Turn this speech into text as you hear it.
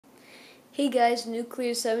Hey guys,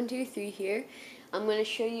 Nuclear723 here. I'm going to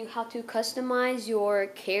show you how to customize your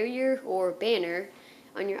carrier or banner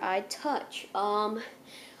on your iTouch.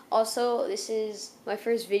 Also, this is my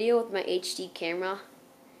first video with my HD camera.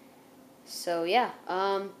 So yeah,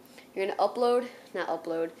 you're going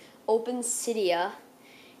to open Cydia,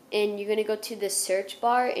 and you're going to go to the search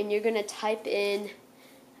bar and you're going to type in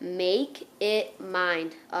make it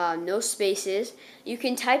mine. No spaces. You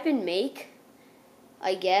can type in make,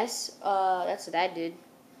 I guess. That's what I did.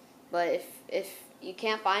 But if you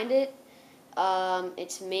can't find it,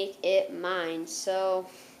 it's make it mine. So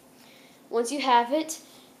once you have it,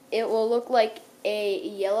 it will look like a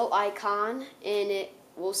yellow icon, and it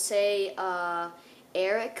will say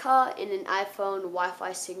Erica in an iPhone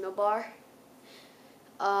Wi-Fi signal bar.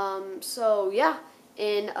 So yeah,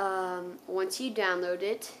 and once you download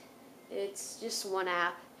it, it's just one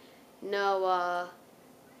app.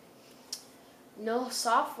 No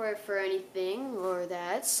software for anything or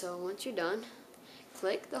that. So once you're done,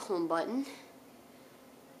 click the home button,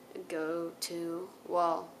 go to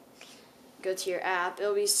your app.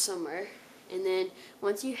 It'll be somewhere, and then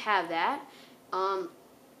once you have that,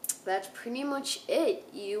 that's pretty much it.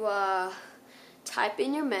 You type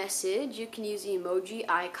in your message. You can use the emoji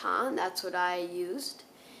icon. That's what I used.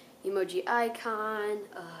 Emoji icon,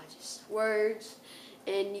 just words.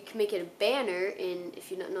 And you can make it a banner, and if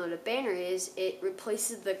you don't know what a banner is, it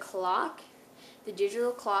replaces the clock, the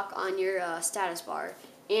digital clock on your status bar,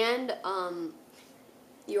 and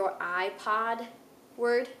your iPod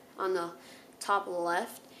word on the top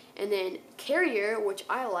left. And then carrier, which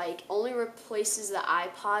I like, only replaces the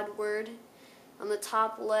iPod word on the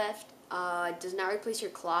top left. It does not replace your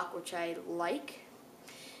clock, which I like.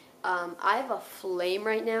 I have a flame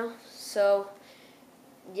right now, so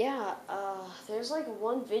yeah, there's like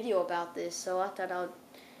one video about this, so I thought I'd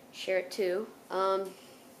share it too.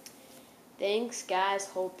 Thanks guys,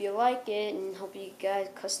 hope you like it, and hope you guys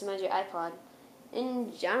customize your iPod.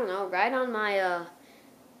 And I don't know, write on my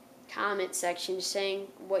comment section saying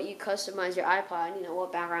what you customize your iPod, you know,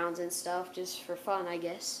 what backgrounds and stuff, just for fun, I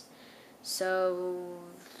guess. So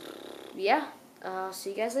yeah,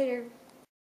 see you guys later.